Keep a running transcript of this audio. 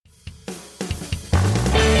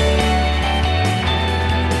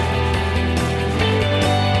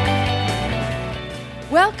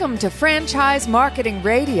Welcome to Franchise Marketing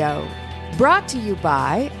Radio, brought to you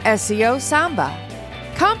by SEO Samba.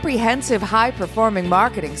 Comprehensive high-performing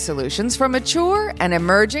marketing solutions for mature and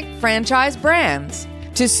emerging franchise brands.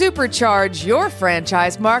 To supercharge your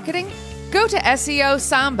franchise marketing, go to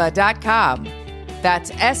SEOSamba.com. That's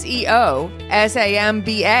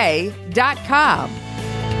SEOSAMBA.com.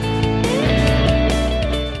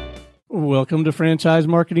 Welcome to Franchise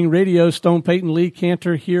Marketing Radio. Stone Payton Lee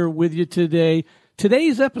Cantor here with you today.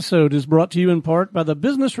 Today's episode is brought to you in part by the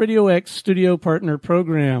Business Radio X Studio Partner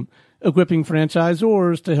Program, equipping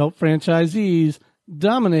franchisors to help franchisees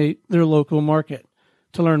dominate their local market.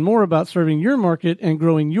 To learn more about serving your market and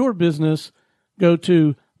growing your business, go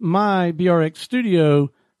to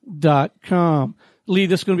mybrxstudio.com. Lee,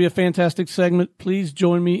 this is going to be a fantastic segment. Please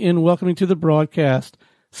join me in welcoming to the broadcast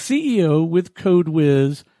CEO with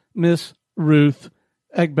CodeWiz, Miss Ruth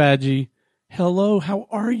Agbaji. Hello, how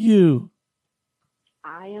are you?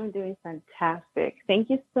 I am doing fantastic. Thank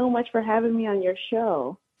you so much for having me on your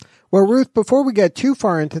show. Well, Ruth, before we get too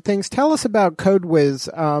far into things, tell us about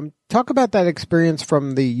CodeWiz. Talk about that experience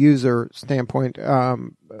from the user standpoint.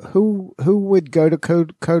 Who would go to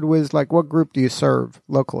CodeWiz? Like, what group do you serve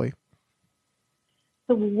locally?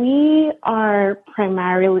 So we are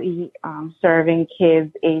primarily serving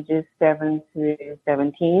kids ages 7 to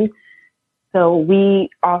 17. So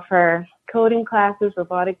we offer coding classes,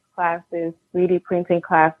 robotics classes, 3D printing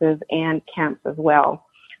classes, and camps as well.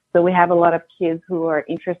 So we have a lot of kids who are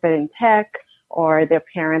interested in tech, or their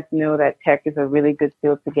parents know that tech is a really good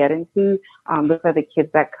field to get into. Those are the kids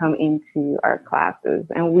that come into our classes.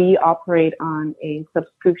 And we operate on a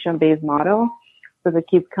subscription-based model. So the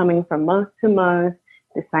kids coming from month to month,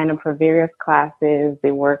 they sign up for various classes.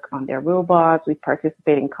 They work on their robots. We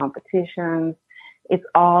participate in competitions. It's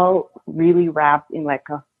all really wrapped in like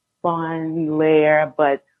a fun layer,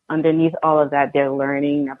 but underneath all of that, they're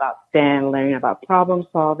learning about STEM, learning about problem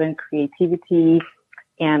solving, creativity,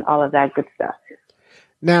 and all of that good stuff.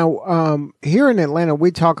 Now, here in Atlanta,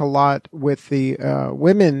 we talk a lot with the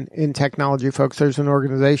women in technology folks. There's an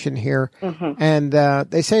organization here, and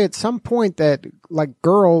they say at some point that like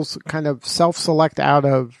girls kind of self-select out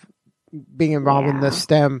of being involved in the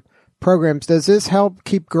STEM programs. Does this help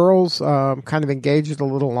keep girls kind of engaged a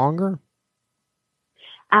little longer?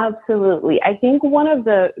 Absolutely. I think one of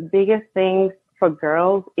the biggest things for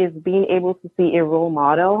girls is being able to see a role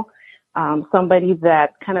model. Somebody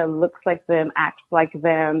that kind of looks like them, acts like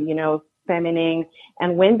them, you know, feminine.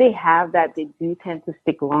 And when they have that, they do tend to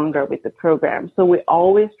stick longer with the program. So we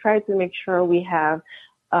always try to make sure we have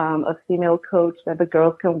a female coach that the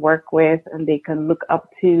girls can work with and they can look up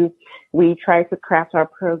to. We try to craft our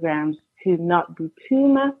programs to not be too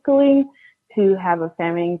masculine, to have a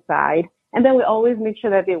feminine side. And then we always make sure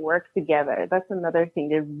that they work together. That's another thing.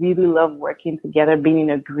 They really love working together, being in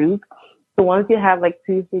a group. So once you have like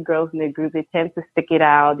 2 or 3 girls in a group, they tend to stick it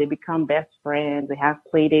out. They become best friends. They have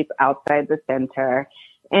play dates outside the center.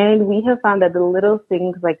 And we have found that the little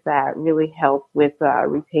things like that really help with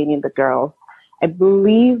retaining the girls. I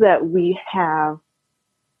believe that we have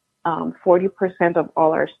 40% of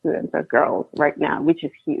all our students are girls right now, which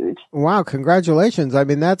is huge. Wow, congratulations. I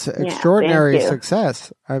mean, that's extraordinary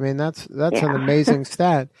success. I mean, that's an amazing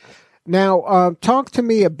stat. Now, talk to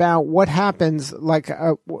me about what happens, like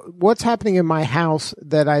what's happening in my house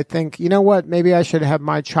that I think, you know what, maybe I should have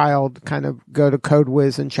my child kind of go to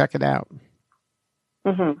CodeWiz and check it out.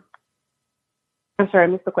 I'm sorry, I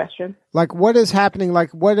missed the question. Like, what is happening?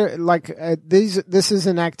 Like, this is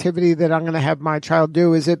an activity that I'm going to have my child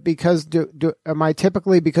do. Is it because, am I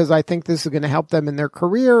typically because I think this is going to help them in their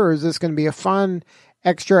career, or is this going to be a fun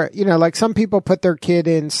extra, you know, like some people put their kid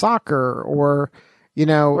in soccer or, you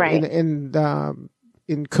know, in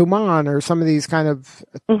Kumon or some of these kind of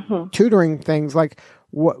tutoring things. Like,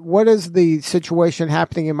 what is the situation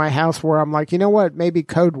happening in my house where I'm like, you know what, maybe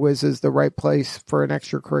CodeWiz is the right place for an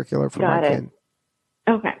extracurricular for my kid?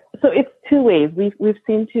 Okay, so it's 2 ways. We've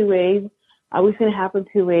seen 2 ways. We've seen it happen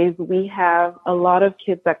 2 ways. We have a lot of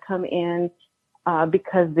kids that come in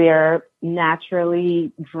because they're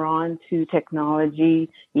naturally drawn to technology.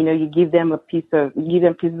 You know, you give them pieces of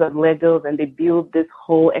Legos and they build this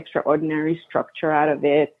whole extraordinary structure out of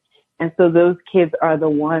it. And so those kids are the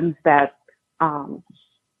ones that,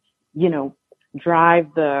 you know,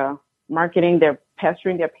 drive the marketing. They're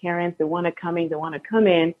pestering their parents. They want to come in.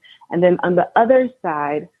 And then on the other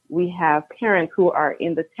side, we have parents who are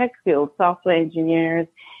in the tech field, software engineers,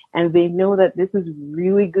 and they know that this is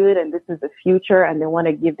really good and this is the future, and they want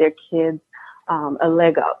to give their kids a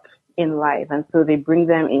leg up in life. And so they bring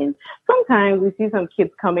them in. Sometimes we see some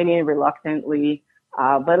kids coming in reluctantly,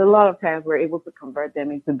 but a lot of times we're able to convert them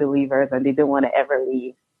into believers and they don't want to ever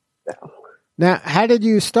leave. So. Now, how did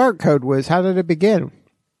you start CodeWiz? How did it begin?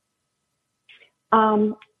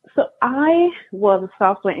 So I was a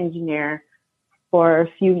software engineer for a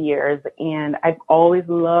few years, and I've always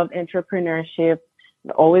loved entrepreneurship.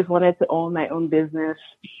 I always wanted to own my own business.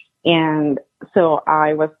 And so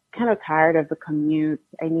I was kind of tired of the commute.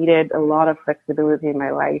 I needed a lot of flexibility in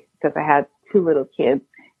my life because I had 2 little kids.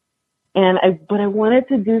 But I wanted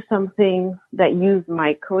to do something that used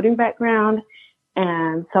my coding background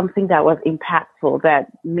and something that was impactful,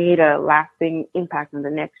 that made a lasting impact on the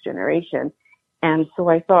next generation. And so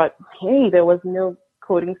I thought, hey, there was no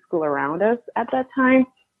coding school around us at that time.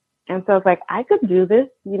 And so I was like, I could do this,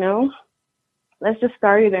 let's just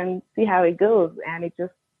start it and see how it goes. And it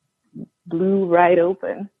just blew right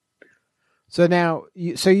open. So now,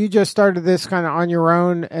 you just started this kind of on your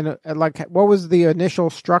own, and what was the initial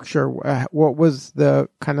structure? What was the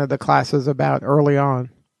kind of the classes about early on?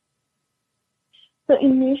 So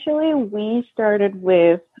initially we started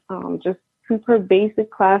with just super basic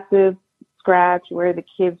classes, Scratch, where the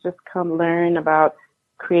kids just come learn about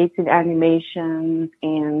creating animations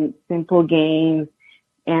and simple games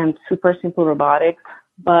and super simple robotics.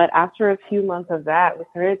 But after a few months of that, we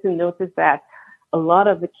started to notice that a lot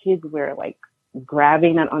of the kids were like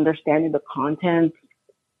grabbing and understanding the content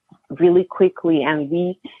really quickly, and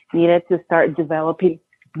we needed to start developing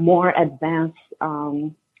more advanced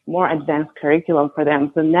curriculum for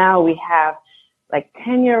them. So now we have like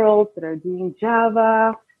 10-year-olds that are doing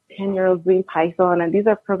Java, 10-year-olds doing Python, and these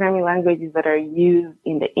are programming languages that are used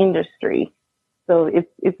in the industry. So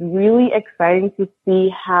it's really exciting to see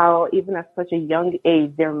how even at such a young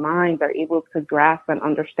age, their minds are able to grasp and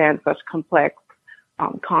understand such complex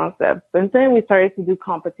concepts. And then we started to do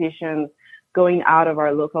competitions, going out of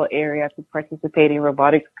our local area to participate in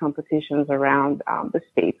robotics competitions around the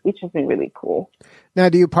state, which has been really cool. Now,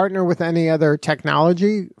 do you partner with any other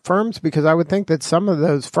technology firms? Because I would think that some of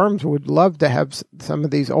those firms would love to have some of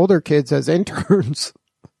these older kids as interns.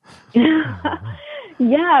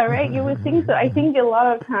 Yeah, right. You would think so. I think a lot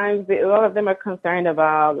of times, a lot of them are concerned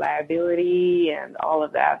about liability and all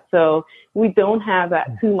of that. So we don't have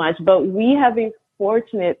that too much, but we have been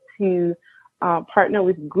fortunate to partner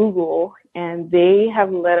with Google, and they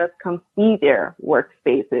have let us come see their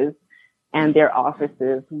workspaces and their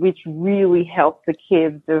offices, which really helps the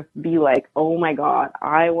kids just be like, oh my God,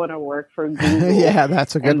 I want to work for Google. Yeah,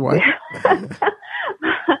 that's a good one.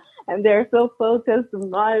 And they're so focused and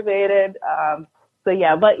motivated. So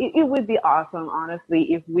yeah, but it would be awesome, honestly,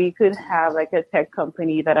 if we could have like a tech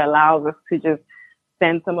company that allows us to just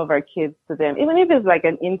send some of our kids to them, even if it's like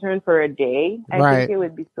an intern for a day. I think it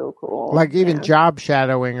would be so cool. Like even job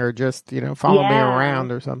shadowing, or just, follow me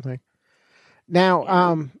around or something. Now,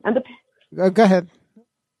 go ahead.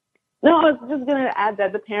 No, I was just going to add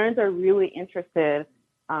that the parents are really interested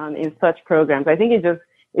in such programs. I think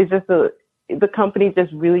the company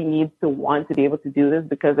just really needs to want to be able to do this,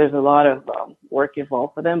 because there's a lot of work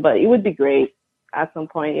involved for them. But it would be great at some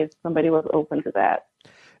point if somebody was open to that.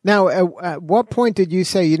 Now, at what point did you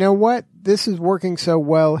say, you know what, this is working so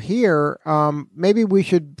well here, maybe we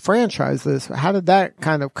should franchise this? How did that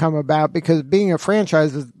kind of come about? Because being a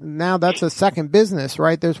franchise now that's a second business,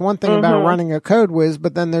 right? There's one thing about running a CodeWiz,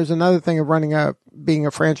 but then there's another thing of being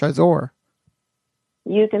a franchisor.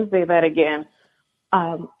 You can say that again.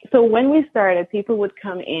 So when we started, people would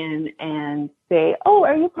come in and say, oh,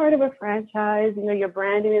 are you part of a franchise? Your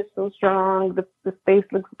branding is so strong. The space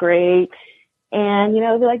looks great. And,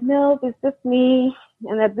 they're like, no, it's just me.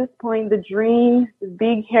 And at this point, the dream, the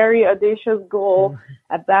big, hairy, audacious goal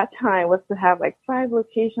at that time was to have like 5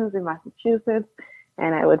 locations in Massachusetts,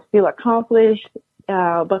 and I would feel accomplished.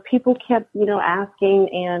 But people kept, asking,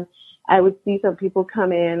 and I would see some people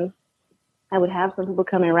come in. I would have some people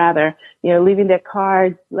come in rather, leaving their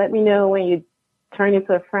cards. Let me know when you turn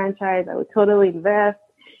into a franchise. I would totally invest.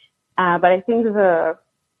 But I think the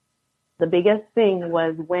biggest thing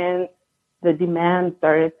was when the demand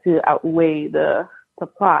started to outweigh the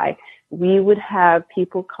supply. We would have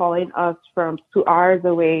people calling us from 2 hours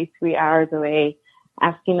away, 3 hours away,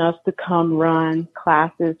 asking us to come run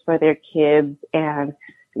classes for their kids. And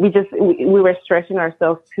we were stretching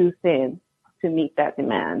ourselves too thin to meet that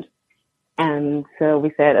demand. And so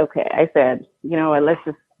we said, okay, I said,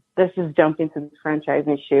 let's just jump into this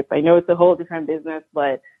franchising ship. I know it's a whole different business,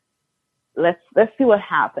 but let's see what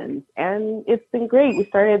happens. And it's been great. We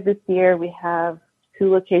started this year. We have 2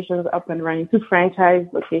 locations up and running, 2 franchise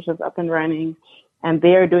locations up and running, and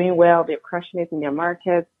they are doing well. They're crushing it in their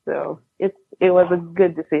markets. So it was a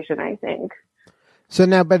good decision, I think. So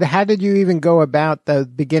now, but how did you even go about the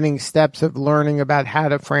beginning steps of learning about how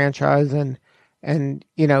to franchise and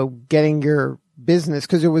getting your business?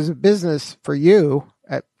 Because it was a business for you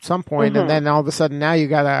at some point, and then all of a sudden now I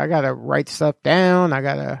gotta write stuff down. I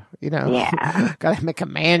gotta, gotta make a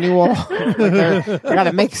manual. I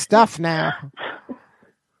gotta make stuff now.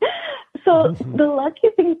 So the lucky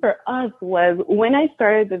thing for us was when I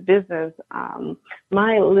started the business,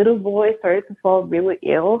 my little boy started to fall really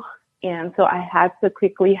ill. And so I had to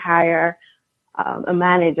quickly hire a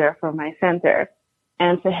manager for my center.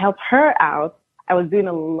 And to help her out, I was doing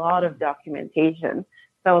a lot of documentation.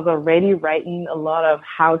 So I was already writing a lot of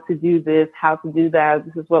how to do this, how to do that.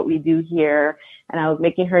 This is what we do here. And I was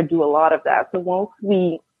making her do a lot of that. So once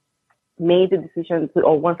I made the decision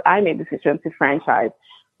to franchise,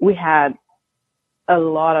 we had a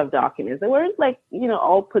lot of documents. They weren't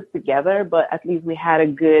all put together, but at least we had a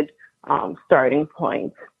good starting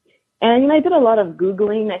point. And I did a lot of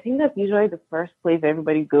Googling. I think that's usually the first place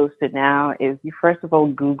everybody goes to now is you first of all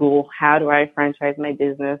Google, how do I franchise my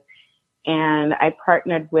business? And I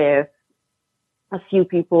partnered with a few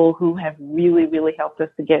people who have really, really helped us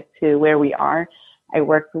to get to where we are. I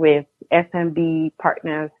worked with SMB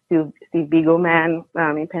partners, Steve Beagleman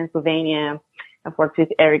in Pennsylvania. I've worked with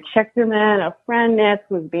Eric Schechterman of FriendNet,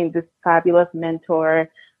 who's been this fabulous mentor.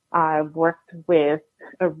 I've worked with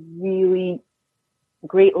a really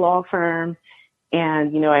great law firm,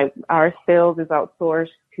 and our sales is outsourced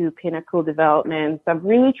to Pinnacle Development. So I'm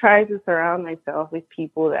really trying to surround myself with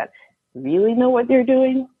people that really know what they're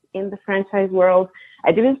doing in the franchise world.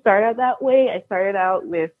 I didn't start out that way. I started out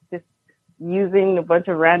with just using a bunch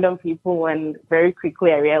of random people, and very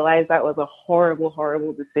quickly I realized that was a horrible,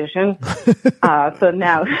 horrible decision. So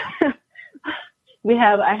now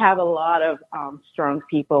I have a lot of strong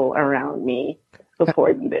people around me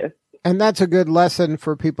supporting this. And that's a good lesson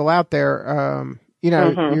for people out there.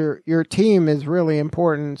 Your team is really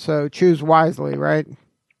important, so choose wisely, right?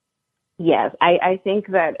 Yes, I think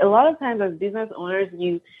that a lot of times as business owners,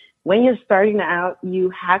 when you're starting out, you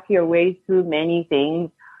hack your way through many things.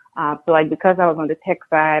 So because I was on the tech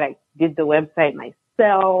side, I did the website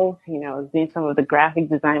myself, I was doing some of the graphic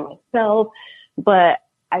design myself, but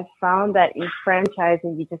I found that in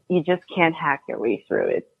franchising, you just can't hack your way through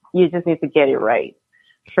it. You just need to get it right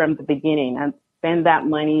from the beginning and spend that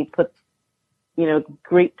money, put,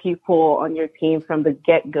 great people on your team from the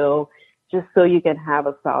get-go, just so you can have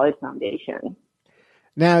a solid foundation.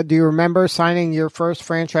 Now, do you remember signing your first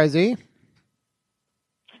franchisee?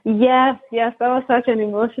 Yes, that was such an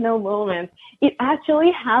emotional moment. It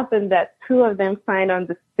actually happened that two of them signed on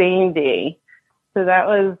the same day. So that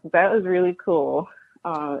was really cool.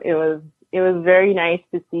 It was very nice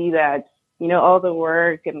to see that, all the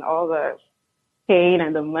work and all the pain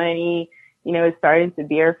and the money, is starting to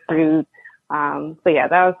bear fruit. So yeah,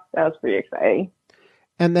 that was pretty exciting.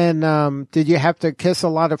 And then, did you have to kiss a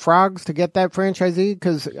lot of frogs to get that franchisee?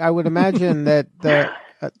 Because I would imagine that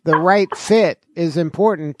the right fit is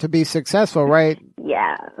important to be successful, right?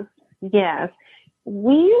 Yes.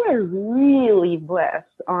 We were really blessed,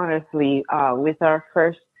 honestly, with our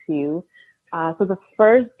first two. So the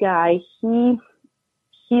first guy,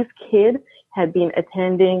 his kid had been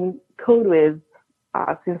attending CodeWiz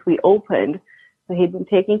since we opened. So he'd been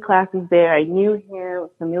taking classes there. I knew him,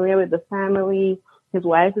 was familiar with the family. His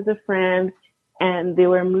wife is a friend, and they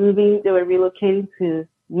were relocating to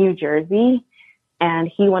New Jersey, and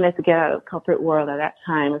he wanted to get out of the corporate world at that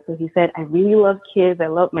time. And so he said, I really love kids.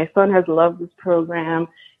 My son has loved this program.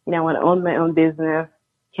 I want to own my own business.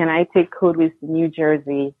 Can I take CodeWiz to New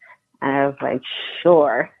Jersey? And I was like,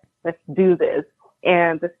 sure, let's do this.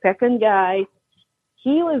 And the second guy,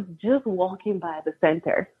 he was just walking by the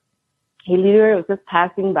center. He literally was just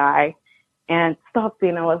passing by and stopped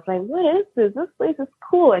in. I was like, what is this? This place is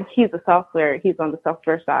cool. And he's on the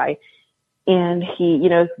software side. And he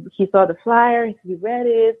saw the flyer, he read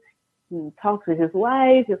it, he talked with his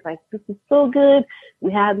wife. He was like, this is so good.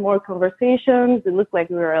 We had more conversations. It looked like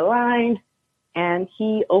we were aligned. And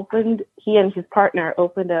he and his partner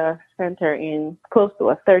opened a center in close to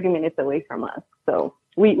us, 30 minutes away from us. So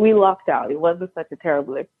we lucked out. It wasn't such a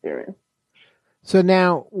terrible experience. So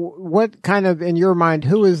now, what kind of, in your mind,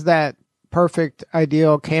 who is that perfect,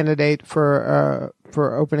 ideal candidate for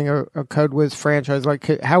opening a CodeWiz franchise?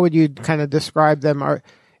 Like, how would you kind of describe them?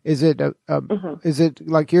 Is it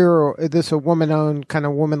like is this a woman-owned, kind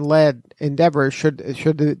of woman-led endeavor? Should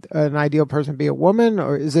an ideal person be a woman,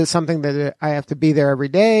 or is this something that I have to be there every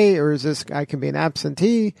day, or is this I can be an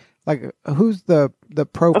absentee? Like, who's the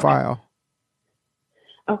profile?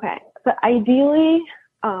 Okay. So ideally,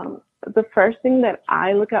 the first thing that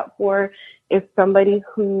I look out for is somebody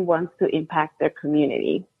who wants to impact their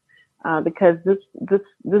community. because this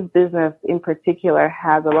business in particular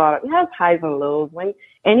has it has highs and lows. When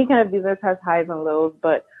any kind of business has highs and lows,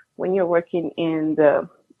 but when you're working in the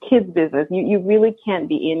kids business, you really can't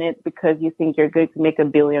be in it because you think you're going to make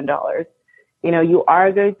 $1 billion. You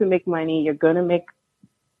are going to make money. You're going to make,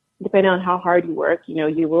 depending on how hard you work,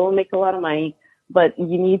 you will make a lot of money, but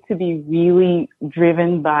you need to be really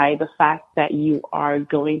driven by the fact that you are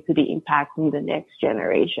going to be impacting the next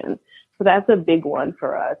generation. So that's a big one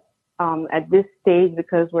for us. At this stage,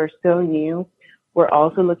 because we're still new, we're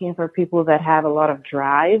also looking for people that have a lot of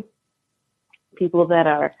drive, people that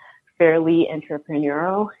are fairly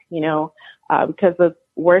entrepreneurial, because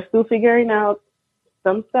we're still figuring out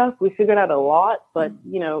some stuff. We figured out a lot, but,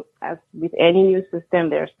 as with any new system,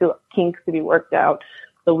 there are still kinks to be worked out.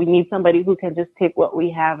 So we need somebody who can just take what we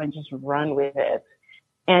have and just run with it.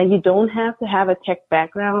 And you don't have to have a tech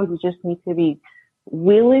background. You just need to be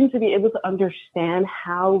willing to be able to understand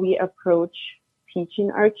how we approach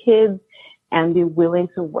teaching our kids and be willing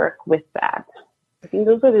to work with that. I think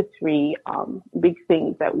those are the three big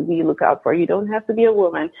things that we look out for. You don't have to be a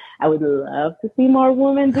woman. I would love to see more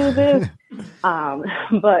women do this,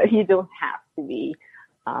 but you don't have to be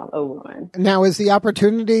a woman. Now, is the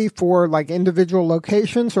opportunity for like individual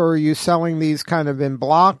locations, or are you selling these kind of in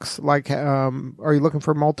blocks? Like, are you looking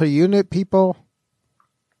for multi-unit people?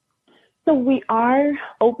 So we are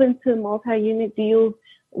open to multi-unit deals.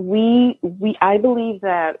 I believe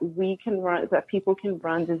that people can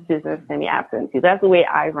run this business semi-absentee. That's the way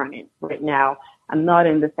I run it right now. I'm not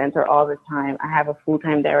in the center all the time. I have a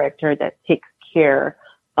full-time director that takes care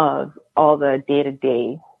of all the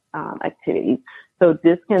day-to-day activities. So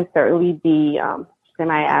this can certainly be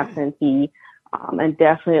semi-absentee, and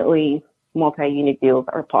definitely multi-unit deals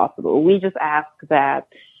are possible. We just ask that,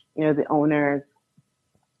 the owners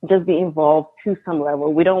just be involved to some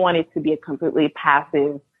level. We don't want it to be a completely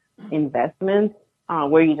passive investment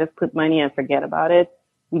where you just put money and forget about it.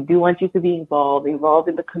 We do want you to be involved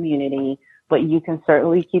in the community, but you can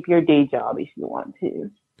certainly keep your day job if you want to.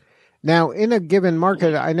 Now, in a given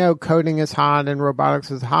market, I know coding is hot and robotics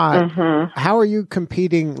is hot. Mm-hmm. How are you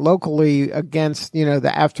competing locally against,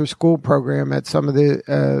 the after-school program at some of the,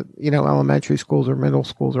 elementary schools or middle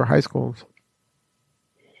schools or high schools?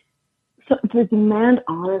 So the demand,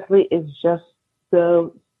 honestly, is just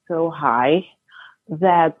so high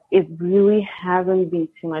that it really hasn't been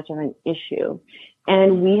too much of an issue.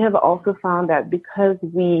 And we have also found that because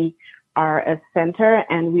we are a center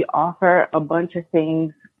and we offer a bunch of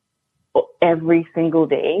things every single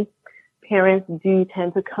day, parents do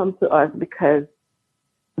tend to come to us because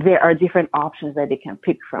there are different options that they can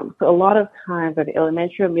pick from. So a lot of times at the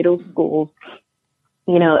elementary or middle schools,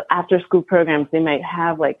 after school programs, they might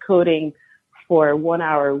have like coding for 1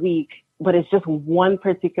 hour a week, but it's just one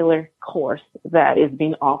particular course that is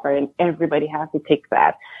being offered and everybody has to take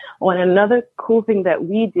that. And another cool thing that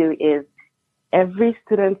we do is every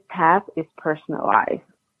student's path is personalized.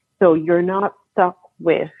 So you're not stuck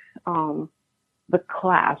with the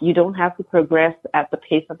class. You don't have to progress at the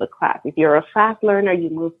pace of the class. If you're a fast learner, you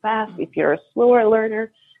move fast. If you're a slower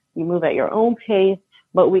learner, you move at your own pace.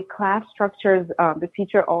 But with class structures, the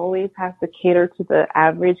teacher always has to cater to the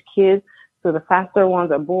average kid. So the faster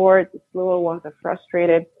ones are bored, the slower ones are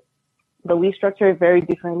frustrated. But we structure it very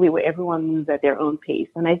differently where everyone moves at their own pace.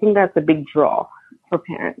 And I think that's a big draw for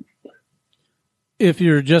parents. If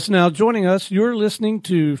you're just now joining us, you're listening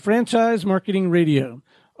to Franchise Marketing Radio.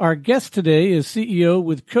 Our guest today is CEO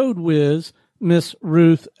with CodeWiz, Miss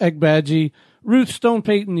Ruth Agbaji. Ruth Stone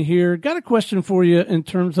Payton here. Got a question for you in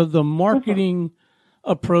terms of the marketing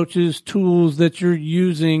approaches, tools that you're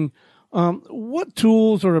using. What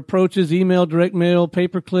tools or approaches, email, direct mail,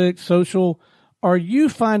 pay-per-click, social, are you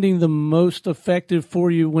finding the most effective for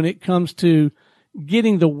you when it comes to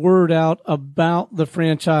getting the word out about the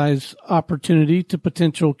franchise opportunity to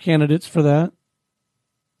potential candidates for that?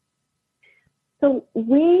 So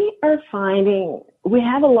we are finding, we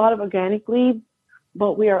have a lot of organic leads,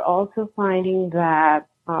 but we are also finding that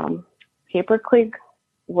pay-per-click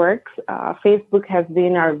works. Facebook has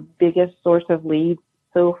been our biggest source of leads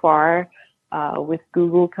so far, with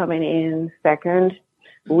Google coming in second.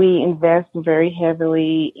 We invest very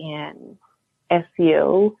heavily in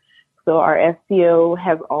SEO. So our SEO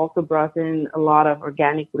has also brought in a lot of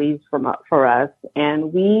organic leads for us.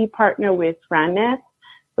 And we partner with FranNet.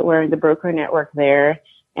 So we're in the broker network there.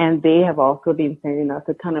 And they have also been sending us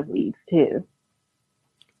a ton of leads too.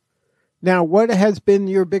 Now, what has been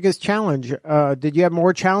your biggest challenge? Did you have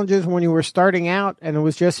more challenges when you were starting out and it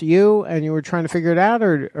was just you and you were trying to figure it out,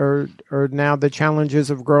 or now the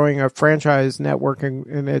challenges of growing a franchise network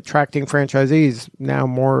and attracting franchisees now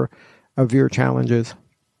more of your challenges?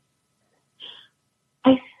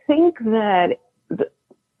 think that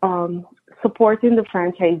supporting the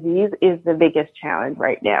franchisees is the biggest challenge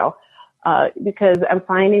right now, because I'm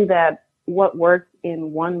finding that what works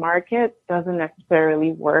in one market doesn't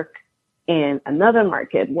necessarily work in another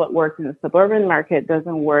market. What works in a suburban market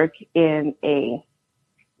doesn't work in a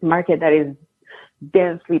market that is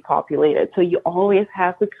densely populated. So you always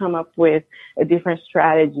have to come up with a different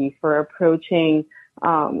strategy for approaching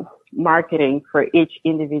marketing for each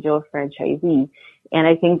individual franchisee. And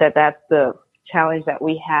I think that that's the challenge that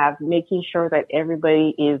we have, making sure that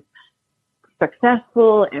everybody is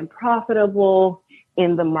successful and profitable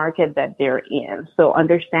in the market that they're in. So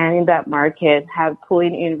understanding that market,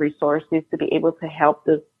 pulling in resources to be able to help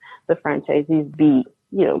the franchisees be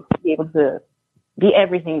able to be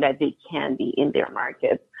everything that they can be in their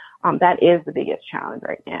market. That is the biggest challenge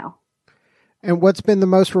right now. And what's been the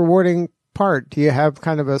most rewarding part? Do you have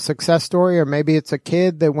kind of a success story, or maybe it's a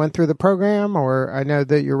kid that went through the program? Or I know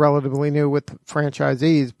that you're relatively new with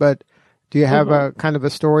franchisees, but do you have a kind of a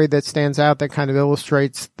story that stands out that kind of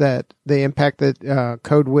illustrates that the impact that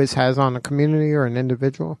CodeWiz has on a community or an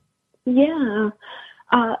individual? Yeah.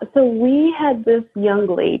 So we had this young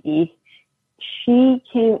lady. She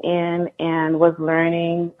came in and was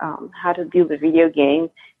learning how to build a video game.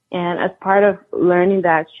 And as part of learning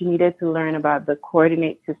that, she needed to learn about the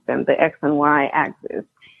coordinate system, the X and Y axis.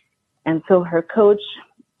 And so her coach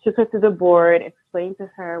took her to the board, explained to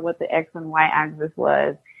her what the X and Y axis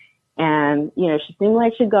was. And, she seemed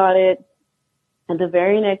like she got it. And the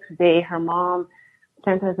very next day, her mom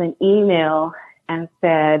sent us an email and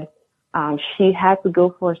said she had to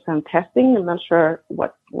go for some testing. I'm not sure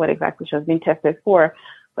what exactly she was being tested for,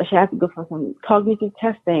 but she had to go for some cognitive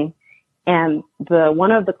testing. And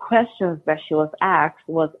one of the questions that she was asked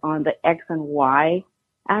was on the X and Y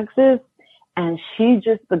axis. And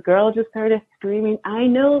the girl just started screaming, I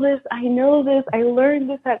know this, I learned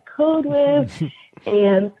this at CodeWiz.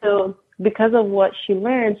 And so because of what she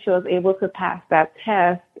learned, she was able to pass that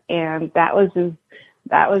test. And that was just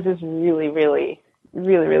really, really,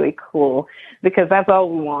 really, really cool, because that's all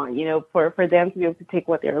we want, for them to be able to take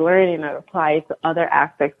what they're learning and apply it to other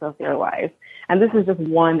aspects of their lives. And this is just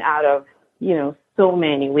one out of, so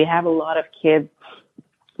many. We have a lot of kids,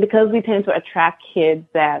 because we tend to attract kids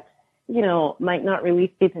that, might not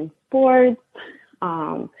really fit in sports.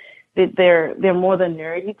 They're more the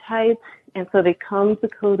nerdy type. And so they come to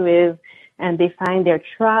CodeWiz and they find their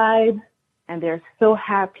tribe and they're so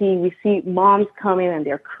happy. We see moms coming and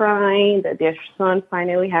they're crying that their son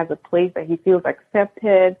finally has a place that he feels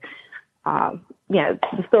accepted. The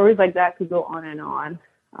stories like that could go on and on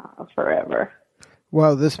forever.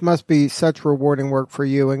 Well, this must be such rewarding work for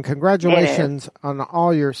you, and congratulations on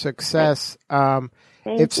all your success.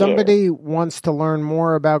 If somebody wants to learn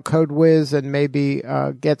more about CodeWiz and maybe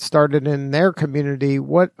get started in their community,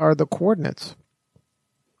 what are the coordinates?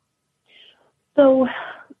 So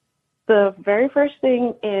the very first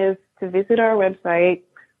thing is to visit our website,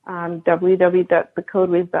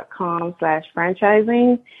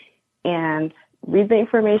 www.thecodewiz.com/franchising, and read the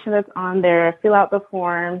information that's on there, fill out the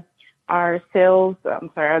form. Our director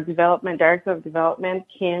of development,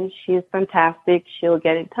 Kim, she's fantastic. She'll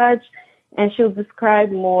get in touch and she'll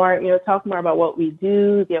describe more, talk more about what we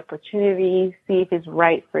do, the opportunities, see if it's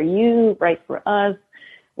right for you, right for us.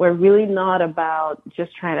 We're really not about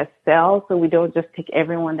just trying to sell, so we don't just take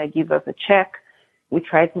everyone that gives us a check. We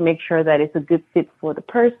try to make sure that it's a good fit for the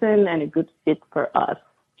person and a good fit for us,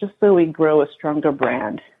 just so we grow a stronger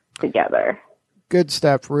brand together. Good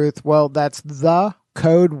stuff, Ruth. Well, that's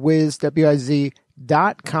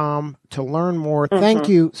thecodewiz.com to learn more. Thank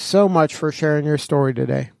you so much for sharing your story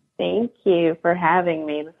today. Thank you for having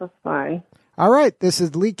me. This was fun. All right. This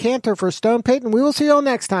is Lee Cantor for Stone Payton. We will see you all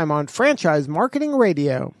next time on Franchise Marketing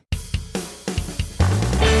Radio.